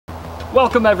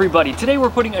Welcome everybody. Today we're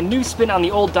putting a new spin on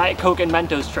the old Diet Coke and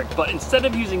Mentos trick, but instead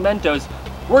of using Mentos,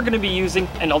 we're going to be using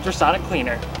an ultrasonic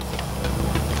cleaner.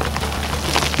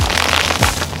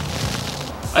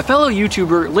 A fellow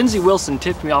YouTuber, Lindsay Wilson,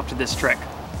 tipped me off to this trick.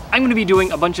 I'm going to be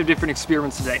doing a bunch of different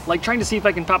experiments today, like trying to see if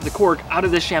I can pop the cork out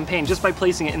of this champagne just by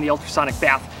placing it in the ultrasonic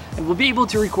bath, and we'll be able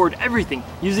to record everything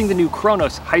using the new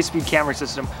Kronos high-speed camera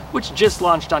system, which just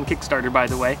launched on Kickstarter, by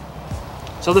the way.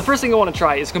 So the first thing I want to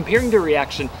try is comparing the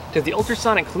reaction to the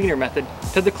ultrasonic cleaner method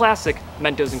to the classic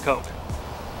Mentos and Coke.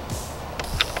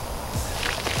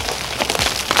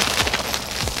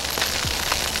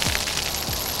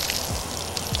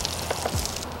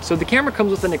 So the camera comes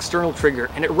with an external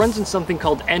trigger and it runs in something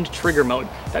called end trigger mode.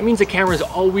 That means the camera is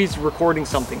always recording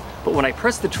something, but when I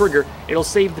press the trigger, it'll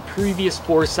save the previous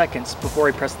 4 seconds before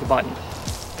I press the button.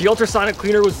 The ultrasonic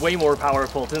cleaner was way more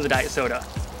powerful than the diet soda.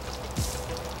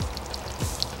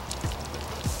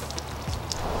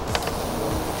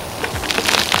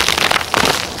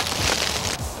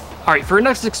 Alright, for our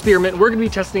next experiment, we're going to be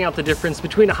testing out the difference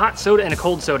between a hot soda and a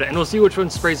cold soda, and we'll see which one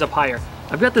sprays up higher.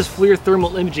 I've got this FLIR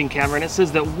thermal imaging camera, and it says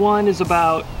that one is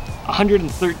about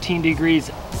 113 degrees,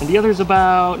 and the other is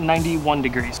about 91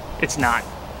 degrees. It's not.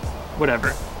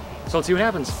 Whatever. So let's see what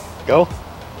happens. Go.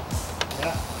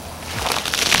 Yeah.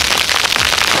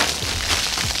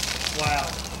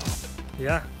 Wow.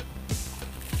 Yeah.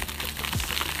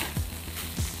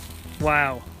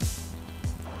 Wow.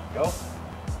 Go.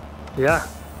 Yeah.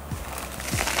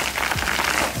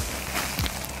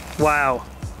 Wow.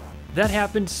 That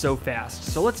happened so fast.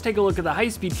 So let's take a look at the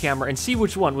high-speed camera and see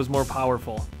which one was more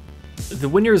powerful. The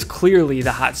winner is clearly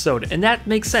the hot soda, and that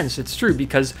makes sense. It's true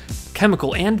because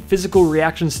chemical and physical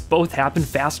reactions both happen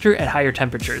faster at higher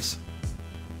temperatures.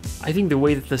 I think the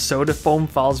way that the soda foam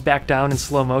falls back down in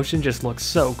slow motion just looks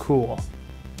so cool.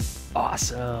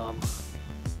 Awesome.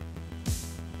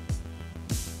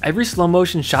 Every slow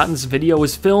motion shot in this video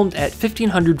was filmed at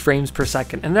 1500 frames per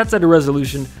second, and that's at a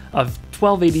resolution of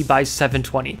 1280 by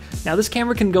 720. Now this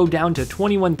camera can go down to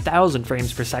 21,000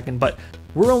 frames per second, but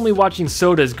we're only watching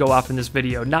sodas go off in this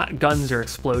video, not guns or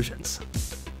explosions.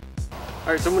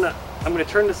 Alright, so I'm gonna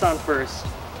turn this on first,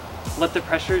 let the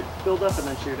pressure build up, and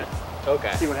then shoot it.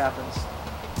 Okay. See what happens.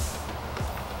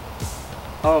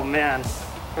 Oh man.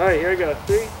 Alright, here we go.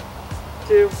 3,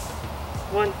 2,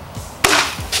 1.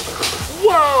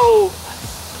 Whoa!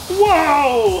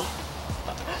 Whoa!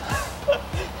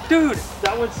 Dude,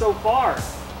 that went so far.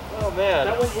 Oh man.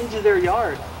 That went into their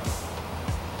yard.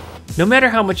 No matter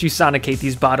how much you sonicate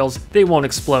these bottles, they won't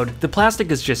explode. The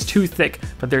plastic is just too thick,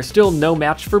 but they're still no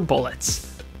match for bullets.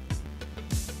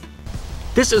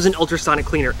 This is an ultrasonic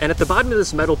cleaner, and at the bottom of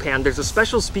this metal pan, there's a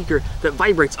special speaker that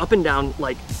vibrates up and down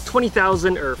like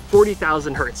 20,000 or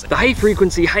 40,000 hertz. The high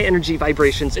frequency, high energy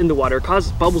vibrations in the water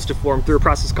cause bubbles to form through a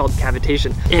process called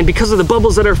cavitation. And because of the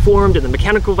bubbles that are formed and the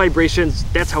mechanical vibrations,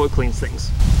 that's how it cleans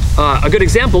things. A good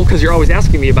example, because you're always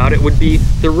asking me about it, would be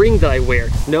the ring that I wear.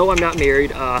 No, I'm not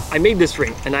married. I made this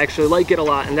ring, and I actually like it a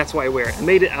lot, and that's why I wear it. I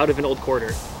made it out of an old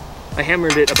quarter. I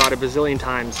hammered it about a bazillion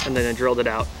times, and then I drilled it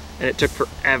out. And it took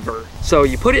forever. So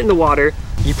you put it in the water,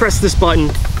 you press this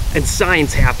button, and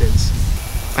science happens.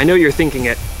 I know you're thinking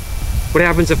it. What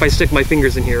happens if I stick my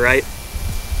fingers in here, right?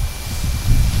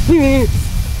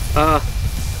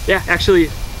 Yeah, actually,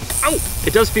 ow!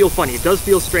 It does feel funny, it does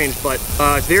feel strange, but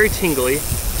it's very tingly.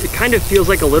 It kind of feels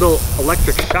like a little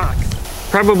electric shock.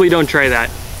 Probably don't try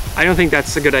that. I don't think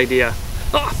that's a good idea.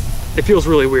 Ah, it feels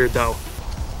really weird though.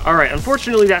 Alright,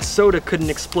 unfortunately that soda couldn't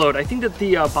explode. I think that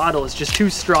the bottle is just too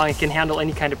strong and can handle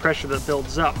any kind of pressure that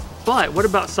builds up. But what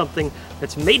about something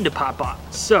that's made to pop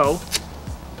off? So,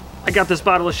 I got this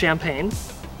bottle of champagne.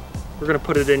 We're gonna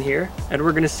put it in here, and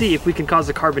we're gonna see if we can cause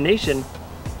a carbonation.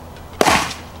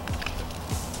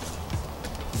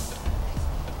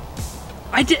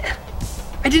 I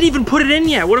didn't even put it in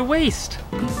yet, what a waste!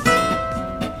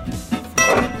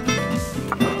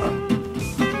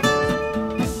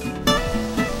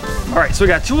 Alright, so we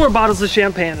got 2 more bottles of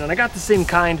champagne, and I got the same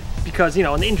kind because, you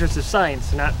know, in the interest of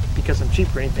science, not because I'm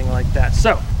cheap or anything like that.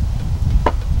 So,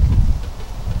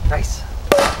 nice.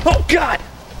 Oh God!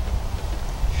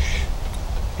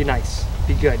 Be nice,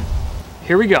 be good.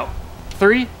 Here we go.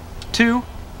 3, 2,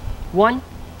 1.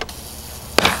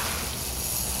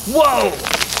 Whoa!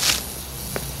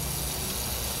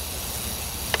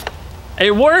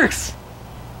 It works!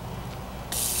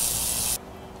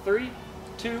 3,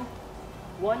 2,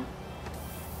 1.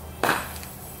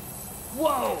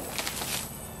 Whoa!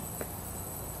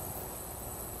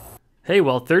 Hey,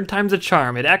 well, third time's a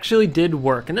charm. It actually did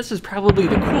work, and this is probably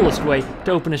the coolest way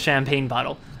to open a champagne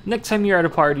bottle. Next time you're at a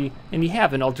party and you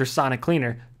have an ultrasonic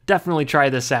cleaner, definitely try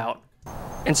this out.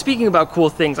 And speaking about cool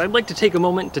things, I'd like to take a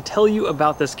moment to tell you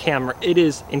about this camera. It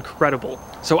is incredible.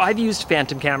 So I've used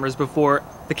Phantom cameras before.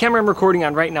 The camera I'm recording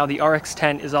on right now, the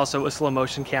RX10, is also a slow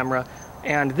motion camera,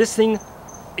 and this thing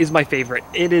is my favorite.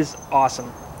 It is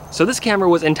awesome. So this camera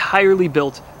was entirely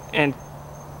built and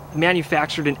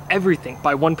manufactured and everything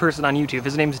by one person on YouTube.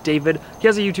 His name's David. He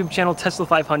has a YouTube channel, Tesla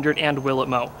 500 and Will It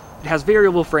Mo. It has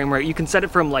variable frame rate. You can set it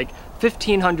from like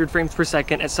 1500 frames per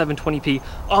second at 720p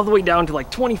all the way down to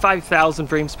like 25,000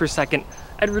 frames per second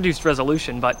at reduced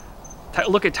resolution. But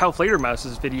look at Tau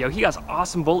Fledermaus's video. He has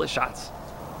awesome bullet shots.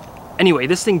 Anyway,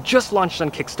 this thing just launched on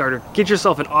Kickstarter. Get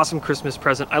yourself an awesome Christmas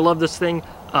present. I love this thing.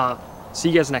 See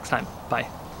you guys next time. Bye.